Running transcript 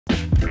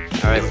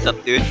Alright, what's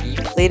up, dude? You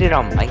played it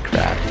on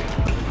Minecraft.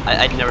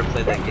 I'd never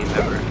played that game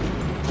ever.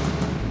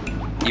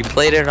 You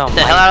played it on Get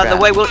the Minecraft. hell out of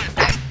the way, Will.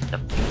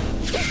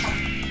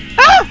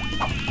 Ah!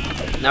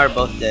 Now we're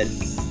both dead.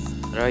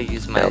 How do I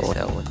use my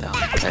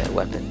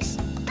weapons?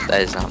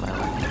 That is not my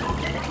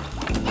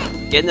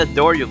weapon. Get in the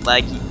door, you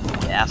laggy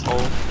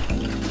asshole.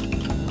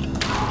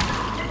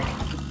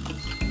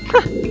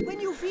 When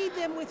you feed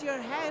them with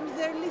your hand,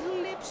 their little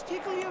lips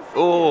tickle your fingers.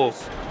 Oh,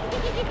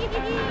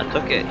 I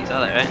took it. You saw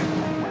that, right?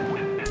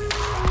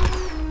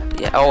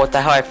 Yeah. Oh, what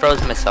the hell? I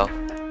froze myself.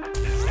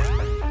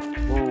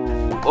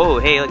 Ooh. Oh,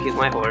 hey, look, here's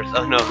my horse.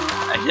 Oh no,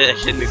 I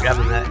shouldn't be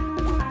grabbing that.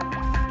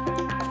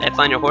 Hey,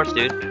 find your horse,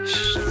 dude.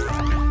 Shh.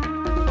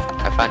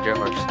 I found your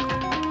horse.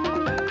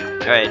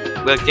 Alright,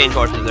 we'll exchange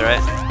horses,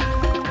 alright?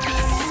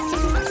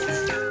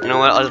 You know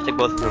what? I'll just take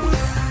both of them.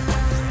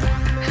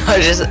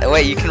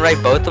 Wait. You can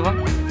ride both of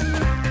them?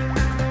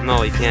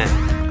 No, you can't.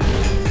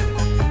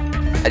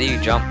 How do you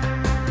jump?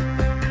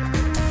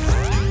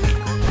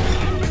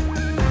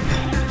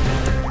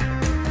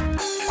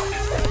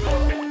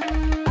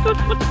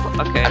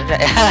 Okay.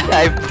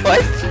 I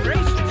what?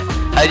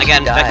 I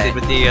got infected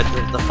with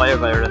the fire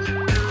virus.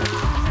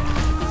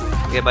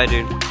 Okay, bye,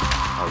 dude.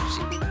 Oh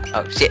shit.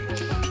 Oh shit.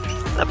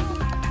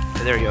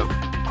 Okay, there we go.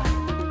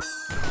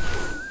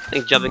 I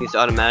think jumping is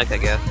automatic, I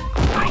guess.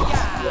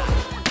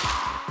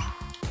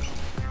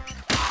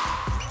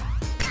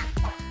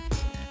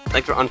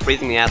 Thanks for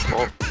unfreezing the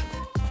asshole.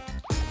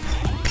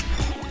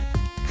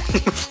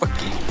 Fuck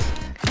you.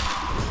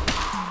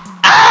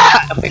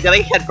 Ah! Okay, did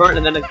I get burnt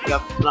and then it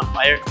got put on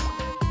fire?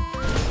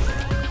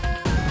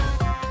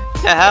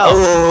 What the hell?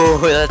 Oh,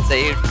 that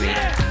saved me.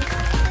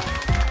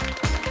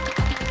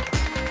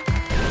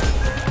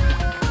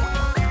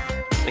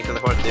 Thanks for the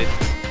horse, dude.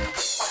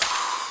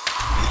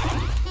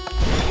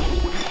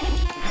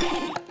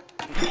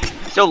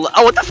 So,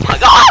 oh, what the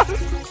fuck? Ah!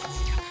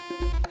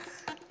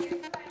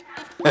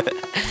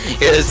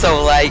 You're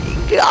so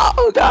laggy.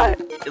 Oh god.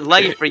 It's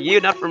laggy for you,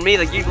 not for me.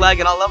 Like, you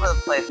lagging all over the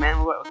place,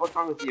 man. What's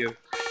wrong with you?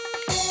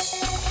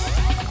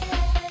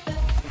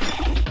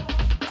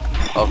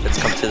 Oh, let's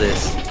come to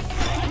this.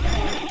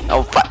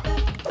 Oh fuck.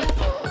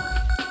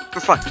 For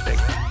fuck's sake.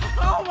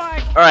 Oh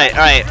my! Alright,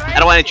 alright. I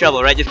don't want any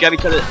trouble, right? Just grab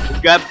each other.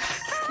 Just grab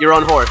your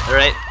own horse,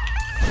 alright?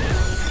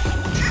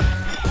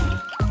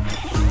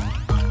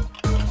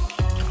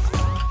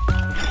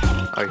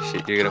 Oh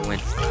shit, you're gonna win.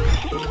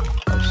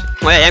 Oh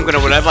shit. Wait, I am gonna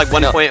win. I have like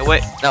 1 point.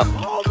 Wait. No.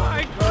 Oh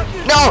my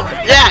goodness! No!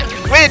 Yeah!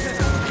 Win!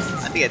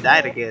 I think I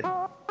died again.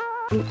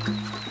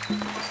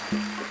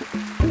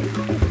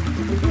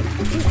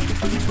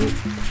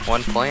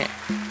 1 point.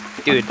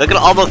 Dude, look at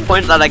all those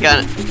points that I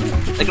got.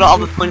 Look at all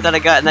those points that I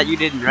got and that you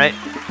didn't, right?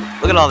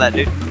 Look at all that,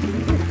 dude.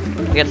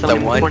 I got so The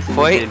many 1 points than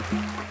point? you did.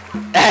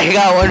 I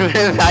got one.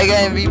 I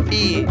got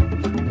MVP.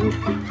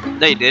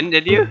 No, you didn't,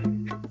 did you?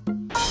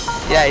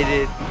 Yeah, I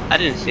did. I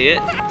didn't see it.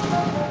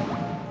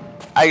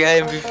 I got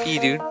MVP,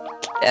 dude.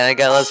 And I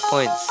got less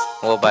points.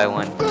 Well, by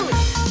 1.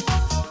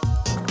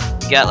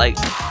 You got like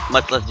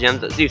much less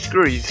gems. Dude,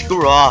 screw you.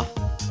 Screw off.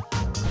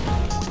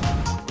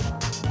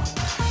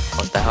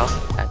 What the hell?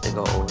 I have to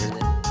go over there.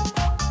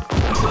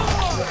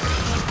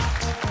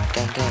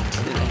 Gang, gang,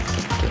 gang, gang,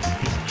 gang.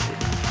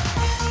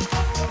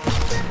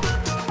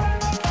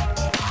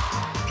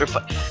 You're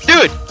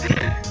dude!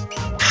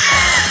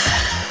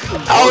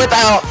 Oh, what the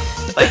hell?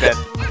 Thanks, man.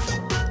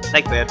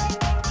 Thanks, man.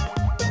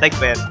 Thanks,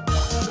 man.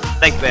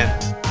 Thanks, man.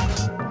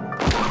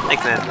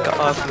 Thanks, man. Go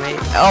off me.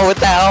 Oh, what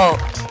the hell?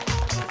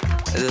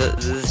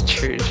 This is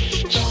trigger.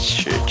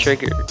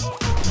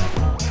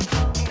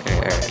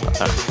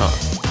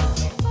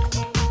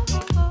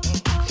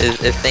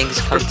 If things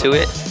come to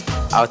it,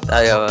 I'll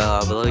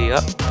blow you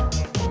up.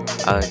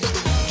 I'll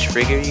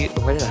trigger you.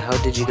 Where the hell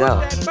did you go?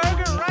 That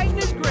burger right in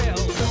his grill.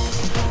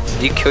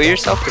 Did you kill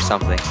yourself or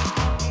something?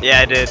 Yeah,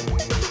 I did.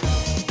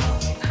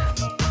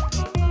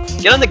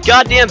 Get on the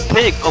goddamn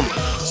pig! Oh my.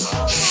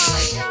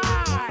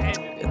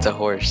 It's a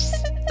horse.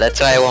 That's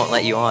why I won't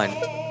let you on.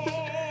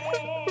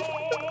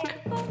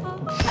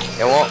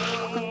 It won't.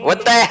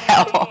 What the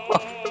hell?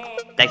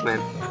 Thanks, man.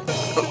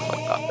 Fuck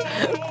off.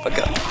 Fuck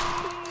off.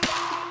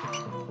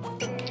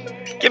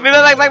 Give me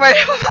back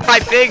my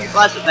pig!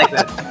 Flash it, thanks,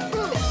 man.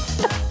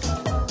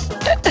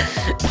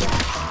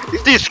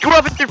 Dude, screw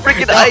up with your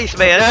freaking ice,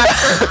 man!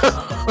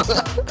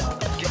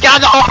 Get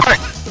on the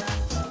horse!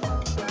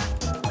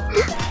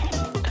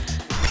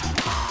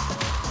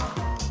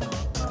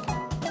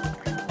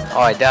 Oh,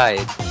 I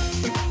died.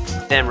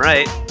 Damn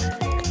right.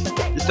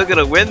 You're still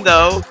gonna win,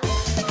 though.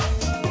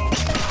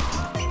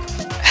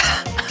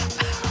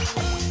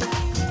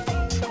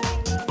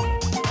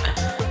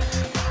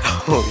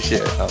 Oh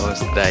shit, I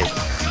almost died.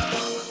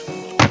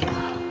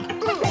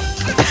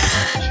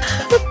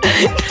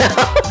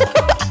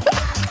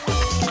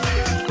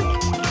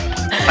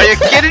 Are you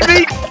kidding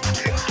me?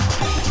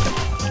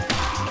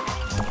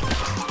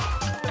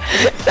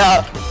 No.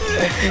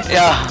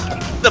 Yeah.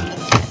 The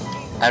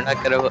I'm not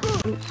gonna.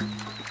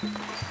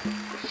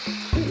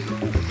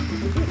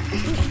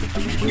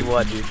 You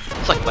what, dude?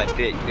 Suck my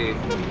dick, dude.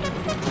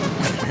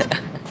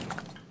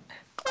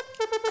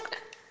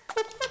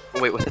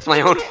 Wait, what's my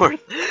own horse?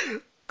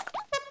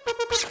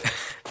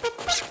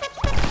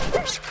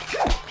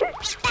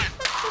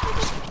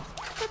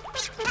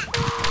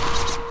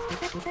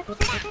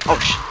 Oh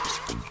sh!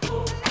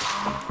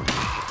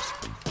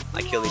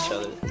 I killed each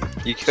other.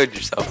 You killed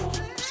yourself.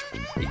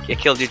 I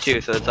killed you too,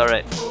 so it's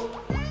alright. Fuck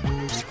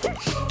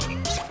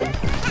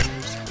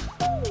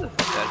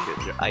out of here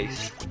with your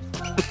ice.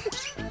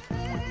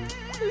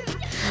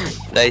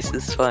 Ice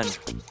is fun.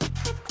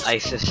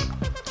 ISIS.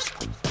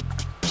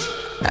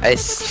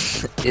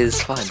 Ice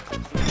is fun.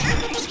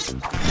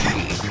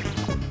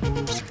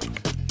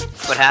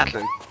 What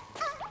happened?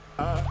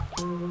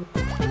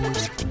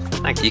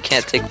 Thanks. You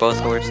can't take both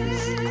horses.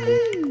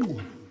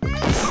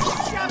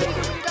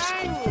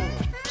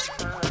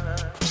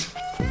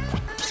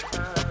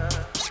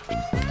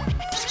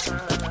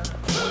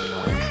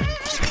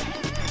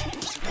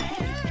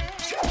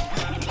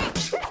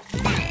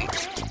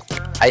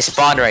 I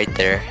spawned right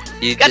there.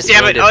 You God just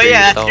damn it! ruined Oh for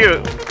yeah, that's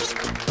yourself. true.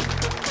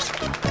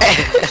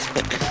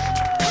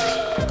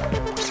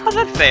 How's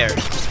that fair?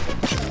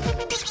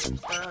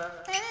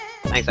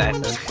 Thanks,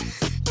 ISIS.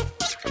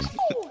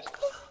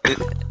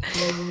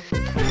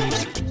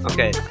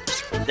 Okay,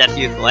 that's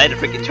useful. I had to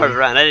freaking turn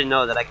around. I didn't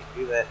know that I could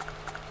do that.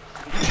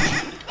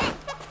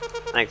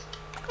 Thanks.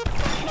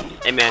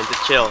 Hey man,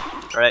 just chill.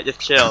 Alright, just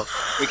chill.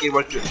 We can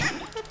work through.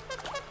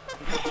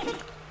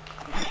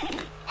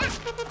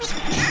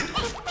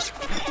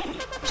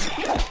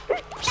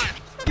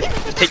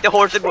 Just take the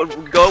horse and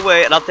go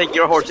away, and I'll take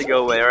your horse and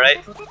go away, alright?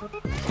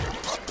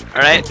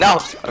 Alright? No!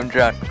 I'm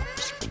drunk.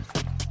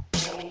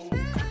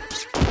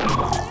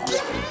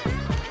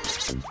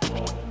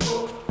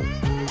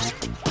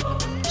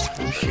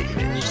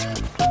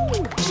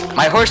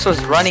 My horse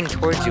was running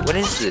towards you. What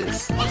is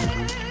this?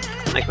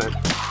 Thanks, man.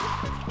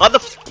 What the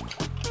f—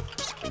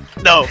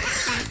 No!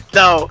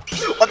 No!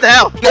 What the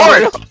hell?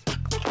 Horse!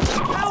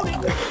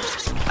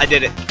 I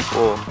did it.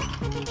 Bull.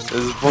 This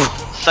is bull.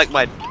 Suck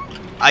my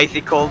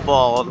icy cold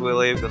balls,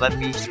 William, because I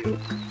beat you.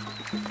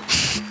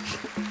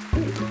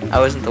 I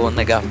wasn't the one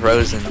that got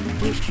frozen.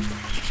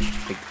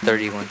 Like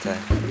 31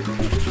 times.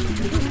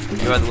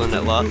 You are the one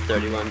that lost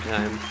 31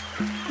 times.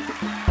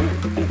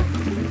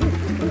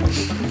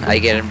 I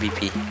get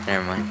MVP.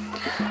 Never mind.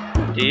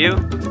 Do you?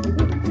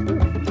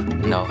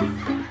 No.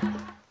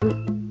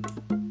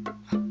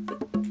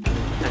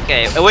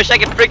 Okay, I wish I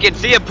could freaking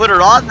see him put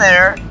her on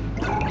there.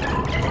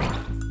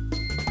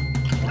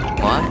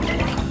 What?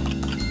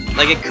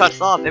 Like it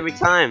cuts off every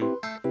time.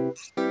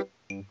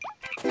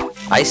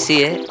 I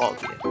see it. Oh,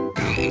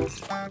 yeah.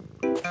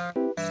 I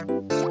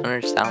don't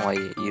understand why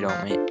you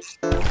don't mate.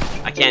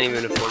 I can't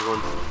even afford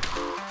one.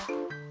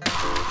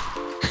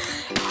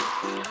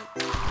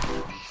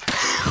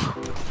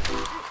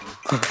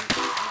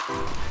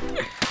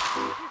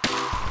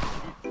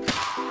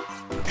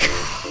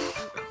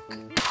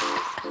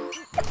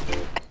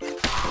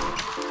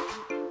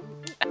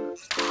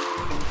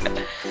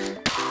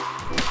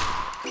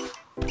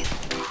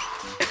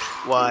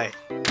 Why?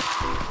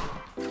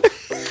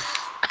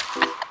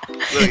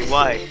 Really,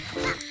 why?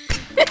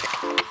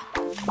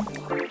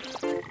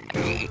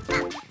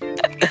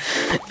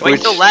 Why are you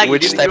so laggy?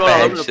 Which Dude, type you're of all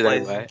head over the should I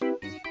place. buy?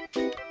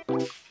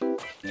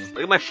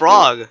 Look at my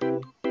frog.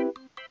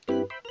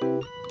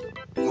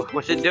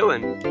 What's it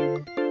doing?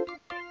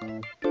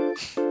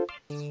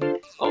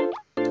 Oh.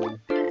 Who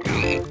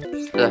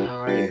the hell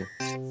are you?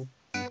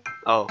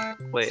 Oh,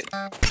 wait.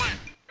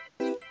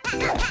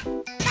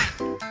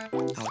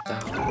 What the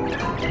hell?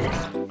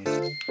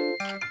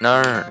 No,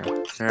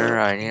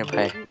 I need to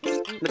pay.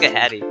 Look at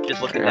Hattie,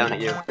 just looking down at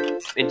you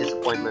in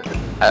disappointment.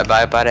 I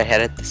bought a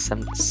head at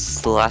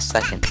the last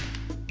second.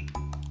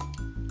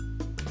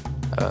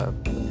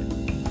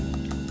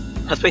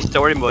 Let's play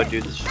story mode,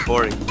 dude. This is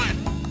boring.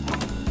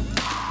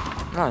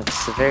 No,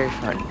 it's very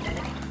fun.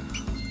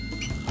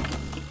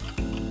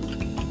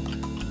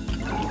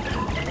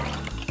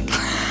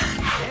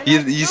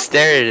 You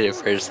stared at it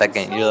for a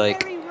second. You're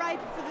like,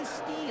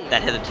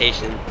 That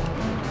hesitation.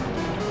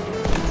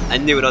 I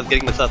knew what I was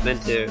getting myself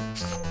into.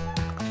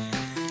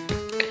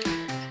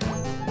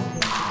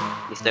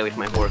 You stay away from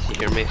my horse, you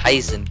hear me?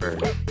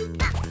 Heisenberg.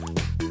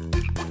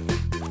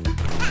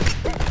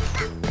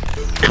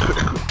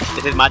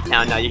 This is my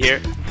town now, you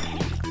hear?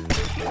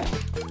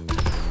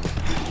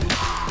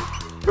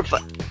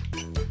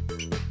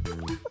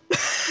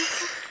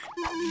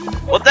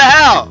 What the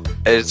hell?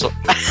 It's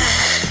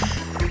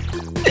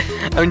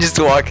I'm just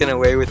walking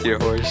away with your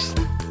horse.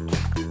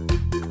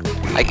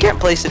 I can't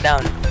place it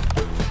down.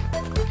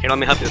 Here, let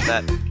me help you with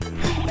that.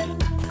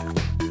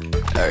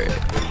 Alright.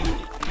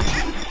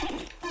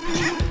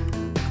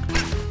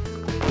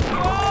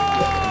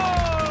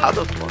 How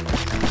those work?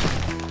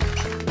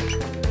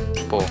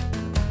 Cool.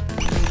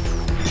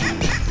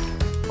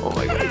 Oh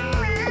my god.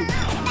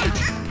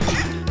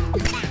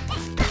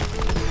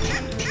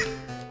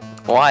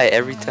 Why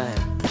every time?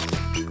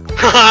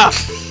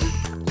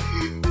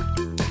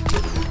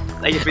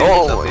 Thank you for beating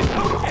yourself, dude.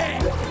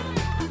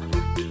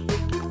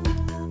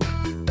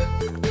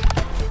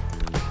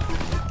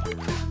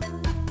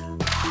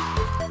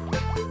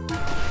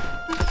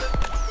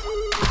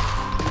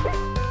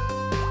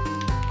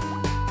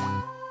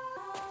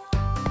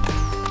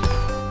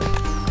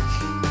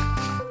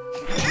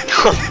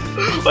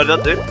 What's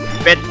up, dude?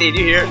 Betsy,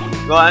 you here?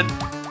 Go on.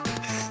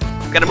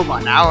 Gotta move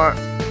on now.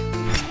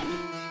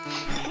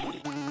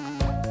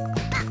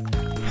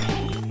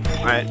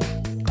 Alright.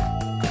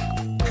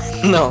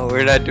 No,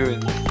 we're not doing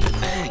this.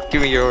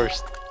 Give me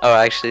yours. Oh,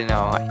 actually,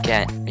 no, I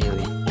can't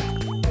really.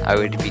 I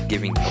would be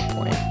giving no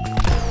point.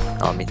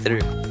 Let me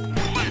through.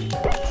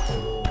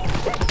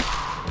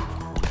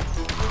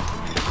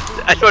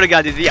 I swear to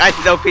God, dude, the ice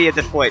is OP at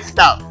this point.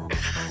 Stop.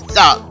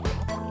 Stop.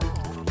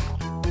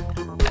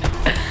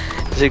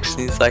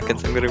 16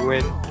 seconds, I'm gonna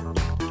win.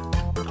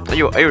 Are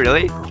you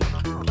really?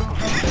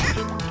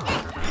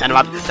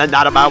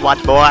 Not about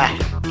watch, boy.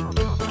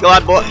 Go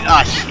on, boy.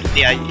 Oh, shit.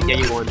 Yeah,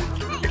 you won.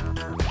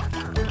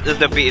 This is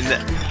the beat.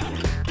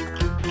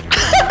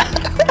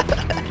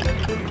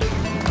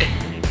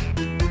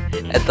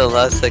 At the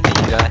last second,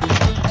 you die.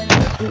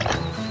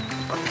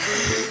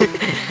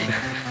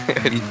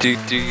 do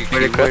you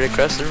get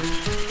across the room?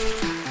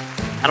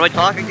 How do I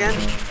talk again?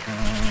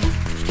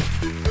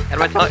 How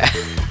do I talk?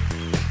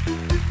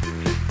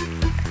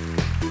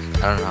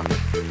 I don't know.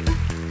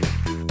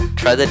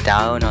 Try the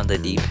down on the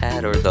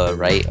D-pad or the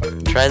right. Or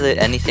try the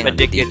anything on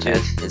the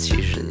D-pad. It's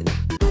usually.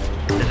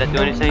 Does that do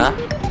anything? Huh?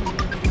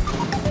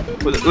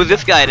 Who's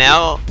this guy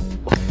now?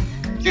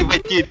 Dude,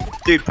 wait,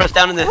 dude, press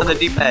down on the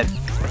D-pad.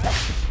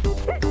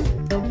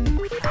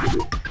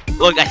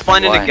 Look, I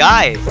spawned in a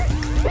guy.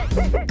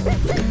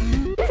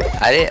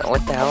 I didn't.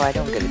 What the hell? I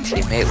don't get a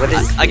teammate. What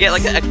is? I get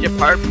like an extra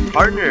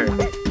partner.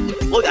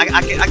 Look,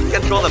 I can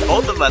control the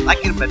both of us. I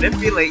can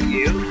manipulate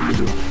you.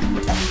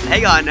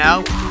 Hang on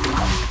now.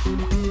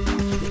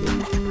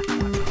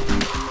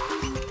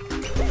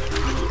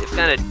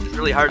 It's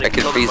really hard to I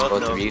can control freeze both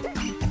both of you.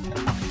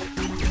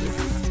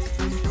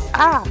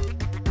 Ah!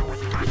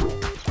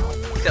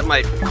 Except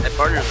my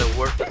partner's the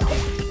worst.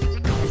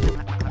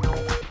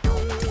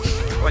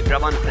 Oh, I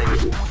grab on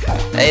things.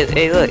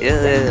 Hey, look,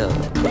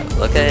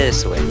 look at it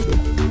this way.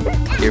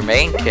 Your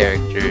main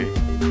character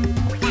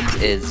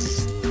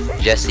is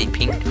Jesse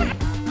Pinkman,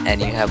 and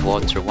you have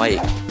Walter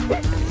White,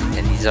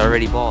 and he's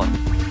already bald.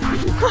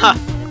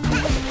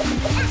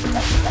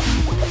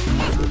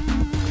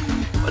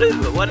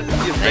 What is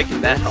you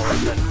breaking that all of a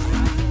sudden?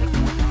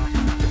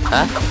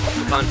 Huh?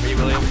 It's on for you,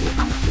 William.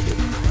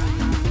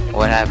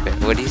 What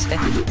happened? What did he say?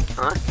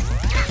 Huh?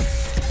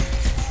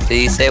 Did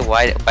he say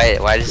why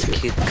does the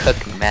kid cook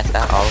meth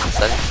out all of a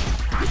sudden?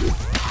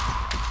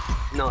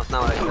 No, it's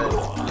not what I said.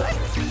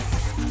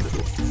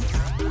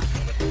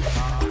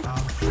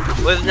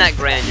 Well, isn't that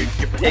grand?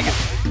 Your pig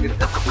is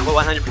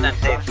 100%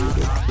 safe.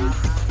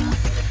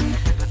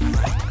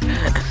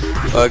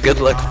 Well, good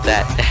luck with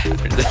that.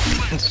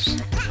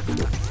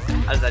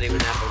 How does that even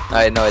happen?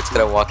 I know it's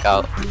gonna walk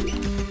out.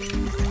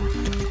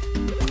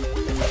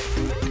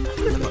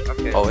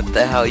 Okay. Oh, what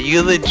the hell?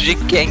 You legit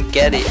can't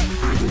get it.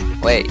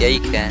 Wait, yeah, you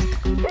can.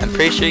 I'm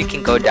pretty sure you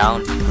can go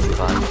down.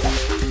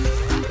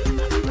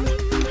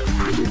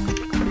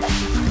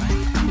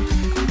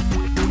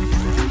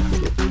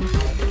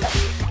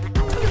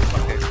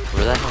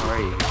 Where the hell are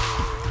you?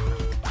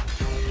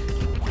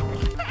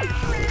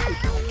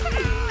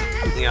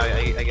 Yeah,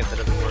 I guess that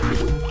doesn't work.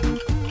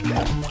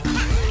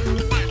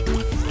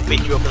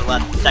 Beat you up for the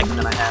last second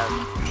that I have.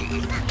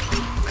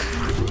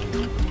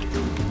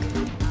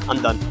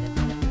 I'm done.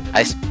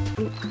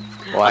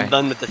 Why? I'm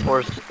done with this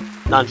horse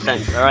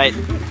nonsense, alright?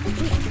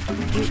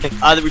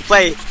 Either we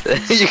play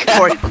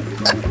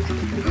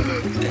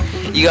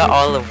You got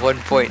all of 1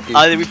 point, dude.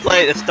 either we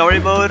play the story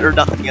mode or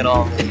nothing at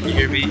all. You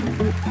hear me?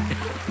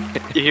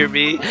 You hear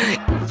me?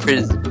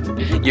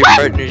 Your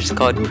partner's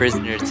called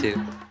Prisoner too.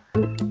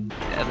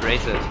 That's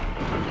racist.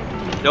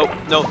 Nope,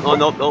 nope, oh,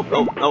 nope, nope,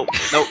 nope, nope,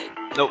 nope,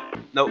 nope,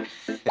 nope,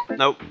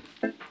 nope.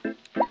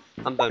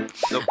 I'm done.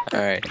 Nope.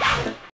 Alright.